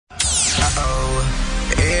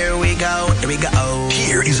go.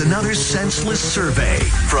 Here is another senseless survey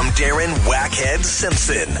from Darren Wackhead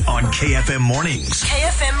Simpson on KFM Mornings.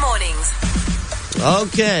 KFM Mornings.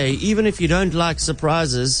 Okay, even if you don't like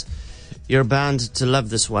surprises, you're bound to love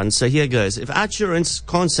this one. So here goes. If Outsurance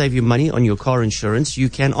can't save you money on your car insurance, you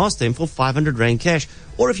can ask them for 500 Rand cash.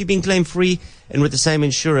 Or if you've been claim free and with the same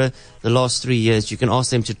insurer the last 3 years, you can ask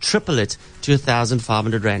them to triple it to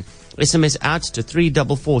 1,500 Rand. SMS out to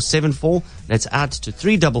 34474. That's out to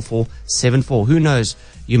 34474. Who knows?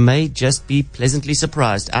 You may just be pleasantly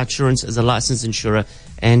surprised. Outsurance is a licensed insurer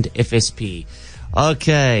and FSP.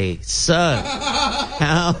 Okay, so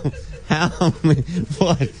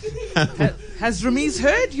what? Has Ramiz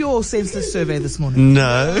heard your senseless survey this morning?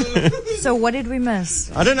 No. So what did we miss?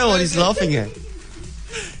 I don't know what he's laughing at.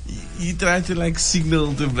 You tried to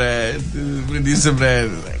signal to Brad, to producer Brad.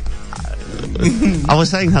 I was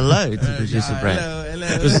saying hello to producer Brad.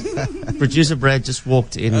 Hello. Producer Brad just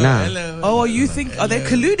walked in now. Hello. Oh, are they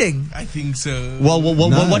colluding? I think so. Well,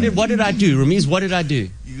 what did I do, Ramiz? What did I do?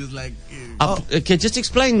 He was like, Okay, just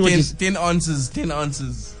explain what you 10 ounces, 10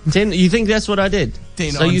 ounces. 10. You think that's what I did?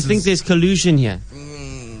 10 So you ounces. think there's collusion here?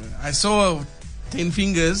 I saw 10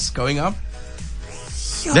 fingers going up.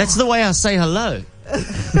 That's the way I say hello.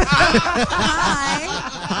 Hi.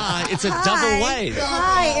 Hi, it's a double wave.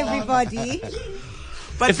 Hi, everybody.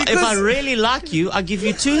 But If I really like you, I give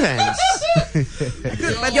you 2 hands.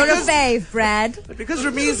 But you're a fave, Brad. But because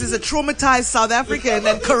Ramiz is a traumatized South African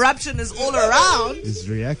and corruption is all around, He's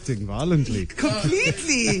reacting violently.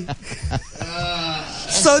 completely.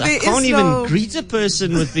 So there is Can't no... even greet a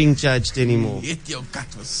person with being judged anymore. Get your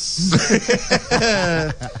cutlass.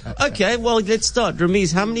 Okay, well, let's start.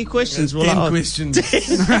 Ramiz, how many questions will 10 I ask? questions.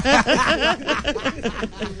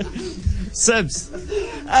 Sibs,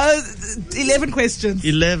 11 questions.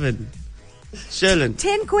 11. Sherlyn,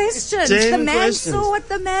 10 questions. 10 the man questions. saw what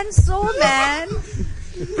the man saw, man.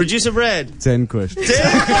 producer Brad. 10 questions. So,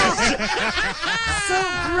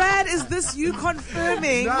 Brad, is this you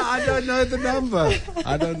confirming No, I don't know the number.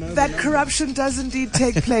 I don't know. that corruption does indeed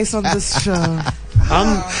take place on this show?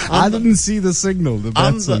 I didn't see the signal, the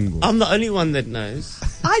bat signal. I'm the only one that knows.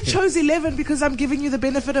 I chose 11 because I'm giving you the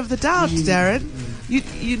benefit of the doubt, Darren.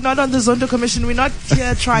 You're not on the Zondo Commission. We're not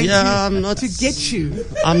here trying I'm not to get you.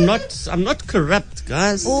 I'm not corrupt,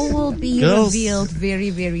 guys. All will be Girls. revealed very,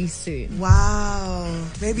 very soon. Wow.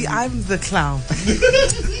 Maybe I'm the clown.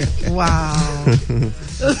 Wow.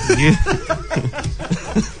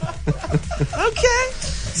 Okay.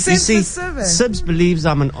 You see, Senseless survey. Sibs believes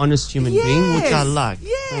I'm an honest human being, which I like.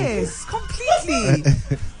 Yes, completely.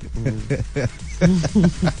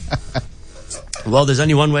 Well, there's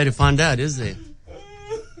only one way to find out, is there?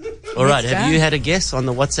 All right, have you had a guess on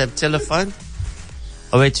the WhatsApp telephone?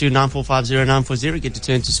 082-945-0940. Get to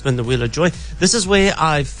turn to spin the wheel of joy. This is where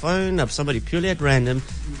I phone up somebody purely at random,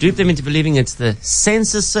 dupe them into believing it's the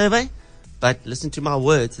census survey, but listen to my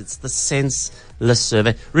words, it's the senseless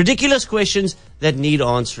survey. Ridiculous questions that need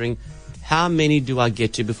answering. How many do I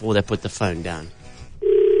get to before they put the phone down?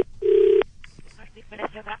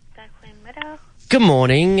 Good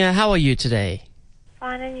morning. How are you today?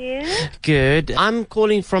 Fine, and you? Good. I'm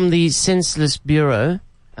calling from the Senseless Bureau,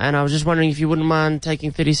 and I was just wondering if you wouldn't mind taking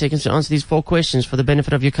 30 seconds to answer these 4 questions for the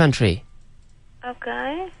benefit of your country.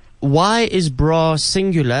 Okay. Why is bra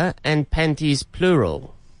singular and panties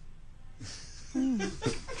plural?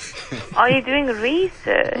 Are you doing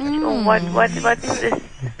research or what is this?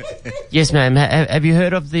 Yes, ma'am. Have you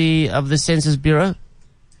heard of the Census Bureau?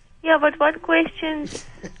 Yeah, but what questions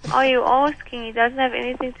are you asking? It doesn't have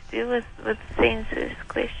anything to do with census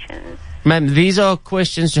questions. Ma'am, these are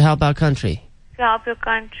questions to help our country. To help your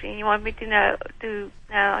country. You want me to know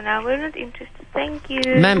no, we're not interested. Thank you.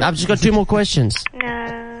 Ma'am, I've just got 2 more questions.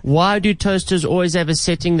 No. Why do toasters always have a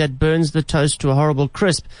setting that burns the toast to a horrible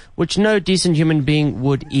crisp, which no decent human being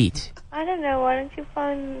would eat? I don't know, why don't you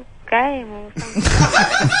phone Game or something?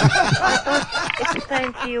 I thought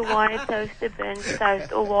explain to you why a toaster burns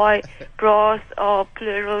toast or why bras are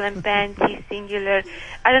plural and panties singular.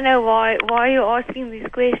 I don't know why you're asking these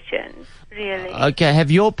questions, really. Okay,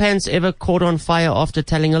 have your pants ever caught on fire after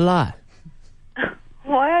telling a lie?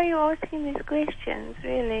 Why are you asking these questions,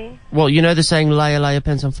 really? Well, you know the saying, liar, liar,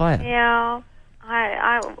 pants on fire. Yeah.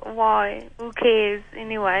 Why? Who cares,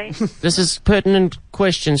 anyway? This is pertinent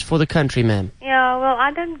questions for the country, ma'am. Yeah, well,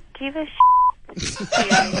 I don't give a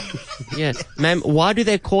really. Yeah. Ma'am, why do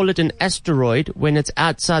they call it an asteroid when it's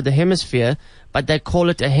outside the hemisphere, but they call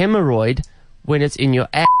it a hemorrhoid when it's in your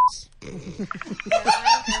ass? I don't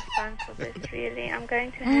have time for this, really. I'm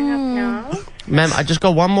going to hang up now. Ma'am, I just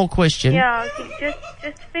got one more question. Yeah, just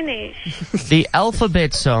finish. The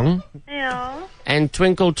alphabet song Yeah. Yeah. and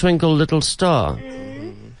Twinkle Twinkle Little Star.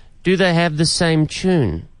 Do they have the same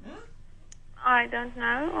tune? I don't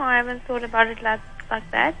know. I haven't thought about it like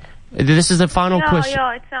that. This is the final question.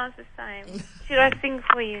 Yeah, it sounds the same. Should I sing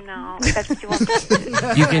for you now? If that's what you want me to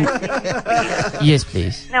do. You can. Yes,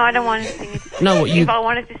 please. No, I don't want to sing it. No, you. If I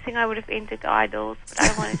wanted to sing, I would have entered Idols, but I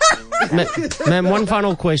don't want to sing. Ma'am, one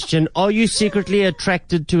final question. Are you secretly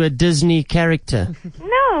attracted to a Disney character?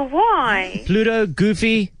 No, why? Pluto,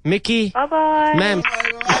 Goofy, Mickey? Bye-bye. Ma'am.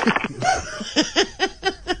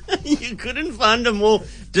 You couldn't find a more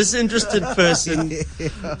disinterested person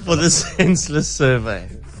for the senseless survey.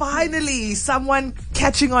 Finally, someone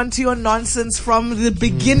catching on to your nonsense from the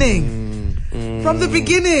beginning. From the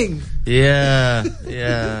beginning. Yeah.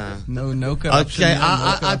 No corruption. Okay,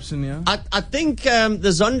 no corruption, yeah. I think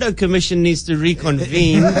the Zondo Commission needs to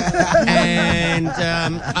reconvene, and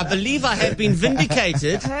I believe I have been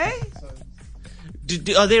vindicated. Hey?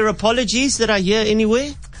 Are there apologies that I hear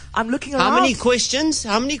anywhere? I'm looking around. How many questions?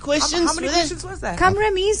 How many questions? How many questions was that? Come,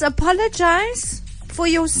 Ramiz, apologize for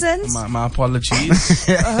your sins. My apologies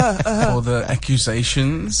for the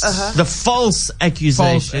accusations. The false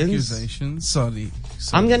accusations. False accusations. Sorry.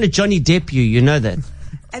 I'm going to Johnny Depp you. You know that.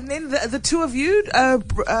 And then the two of you,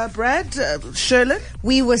 Brad, Sherlyn.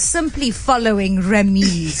 We were simply following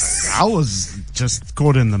Ramiz. I was just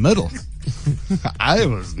caught in the middle. I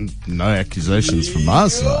was no accusations from my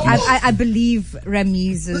side. I believe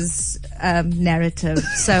Ramiz's narrative,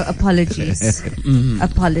 so apologies.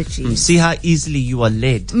 Apologies. See how easily you are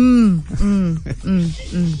led.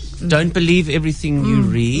 Don't believe everything you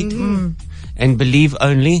read, and believe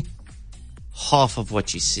only half of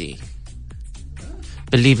what you see.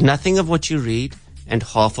 Believe nothing of what you read and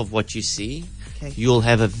half of what you see. Okay. You'll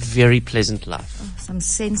have a very pleasant life. Some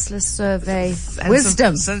senseless survey. And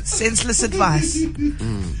Wisdom. some senseless advice.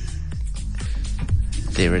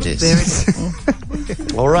 There it is. There it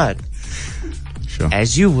is. All right. Sure.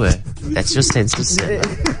 As you were. That's your senseless survey.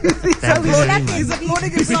 He's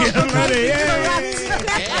applauding himself. He clapped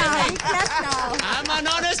now. I'm an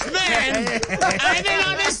honest man. I'm an